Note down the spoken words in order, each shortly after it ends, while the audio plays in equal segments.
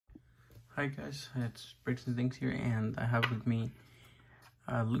Hi guys, it's Bricks and Things here, and I have with me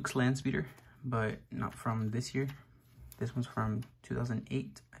Luke's Landspeeder, but not from this year. This one's from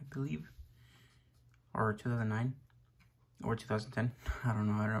 2008, I believe, or 2009, or 2010. I don't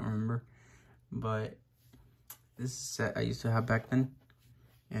know, I don't remember. But this set I used to have back then,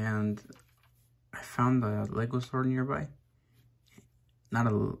 and I found a Lego store nearby. Not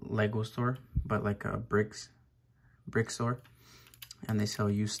a Lego store, but like a brick store. And they sell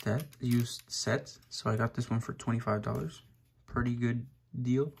used sets, so I got this one for $25. Pretty good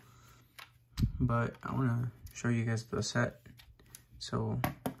deal. But I want to show you guys the set, so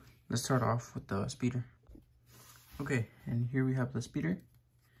let's start off with the speeder. Okay, and here we have the speeder,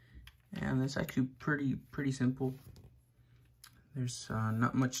 and it's actually pretty simple. There's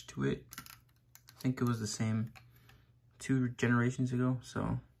not much to it. I think it was the same 2 generations ago,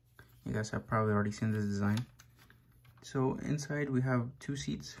 so you guys have probably already seen this design. So inside we have 2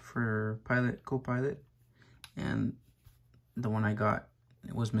 seats for pilot, co-pilot, and the one I got,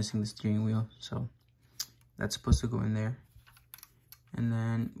 it was missing the steering wheel, so that's supposed to go in there. And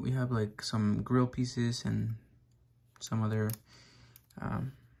then we have like some grill pieces and some other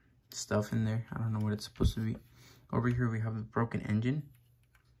stuff in there. I don't know what it's supposed to be. Over here we have a broken engine,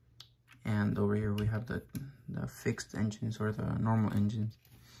 and over here we have the fixed engines, or the normal engines.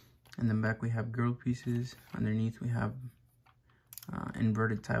 In the back we have grill pieces. Underneath we have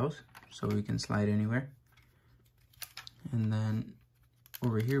inverted tiles, so we can slide anywhere. And then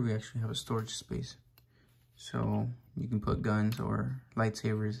over here we actually have a storage space, so you can put guns or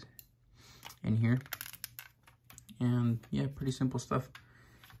lightsabers in here. And yeah, pretty simple stuff.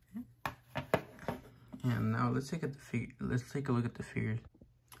 And now let's take a look at the figures.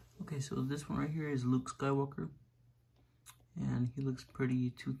 Okay, so this one right here is Luke Skywalker, and he looks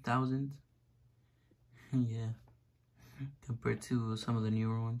pretty 2000s. Yeah, compared to some of the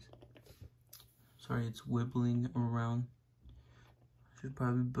newer ones. Sorry, it's wibbling around. I should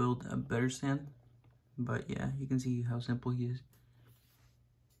probably build a better stand, but yeah, you can see how simple he is.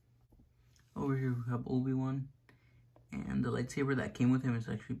 Over here we have Obi-Wan, and the lightsaber that came with him is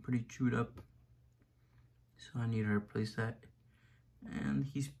actually pretty chewed up, so I need to replace that. And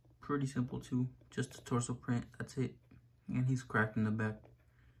he's pretty simple too, just a torso print, that's it. And he's cracked in the back,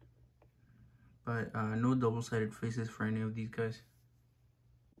 but no double-sided faces for any of these guys.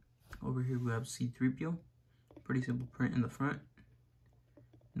 Over here we have C-3PO, pretty simple print in the front,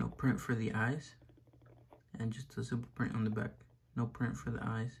 no print for the eyes, and just a simple print on the back, no print for the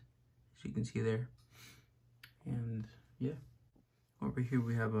eyes, as you can see there. And yeah, over here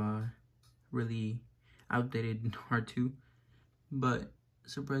we have a really outdated R2, but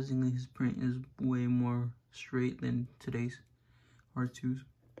surprisingly his print is way more straight than today's R2s,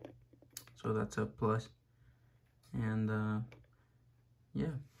 so that's a plus. And yeah,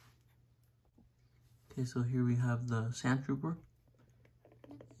 okay, so here we have the Sand Trooper,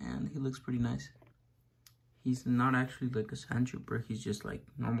 and he looks pretty nice. He's not actually like a Sand Trooper, he's just like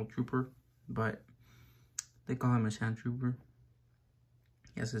normal trooper, but they call him a Sand Trooper.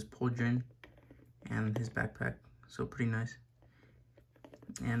 He has his pauldron and his backpack, so pretty nice.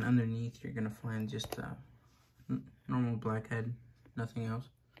 And underneath you're gonna find just a normal black head, nothing else.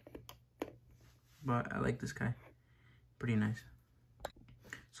 But I like this guy, pretty nice.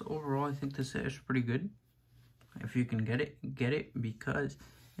 So overall I think this set is pretty good. If you can get it, because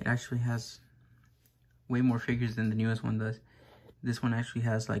it actually has way more figures than the newest one does. This one actually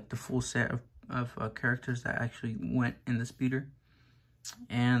has like the full set of characters that actually went in the speeder,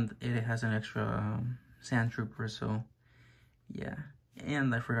 and it has an extra Sand Trooper, so yeah.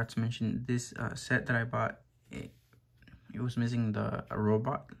 And I forgot to mention, this set that I bought, it was missing a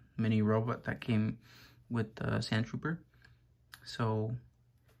mini robot that came with the Sand Trooper. So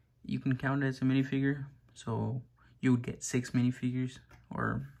you can count it as a minifigure, so you would get 6 minifigures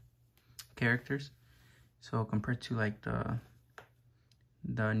or characters. So compared to like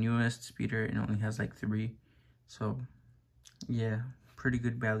the newest speeder, it only has like 3. So yeah, pretty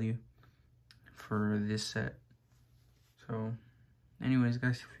good value for this set. So anyways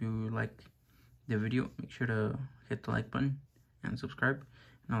guys, if you like the video, make sure to hit the like button and subscribe,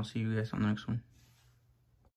 and I'll see you guys on the next one.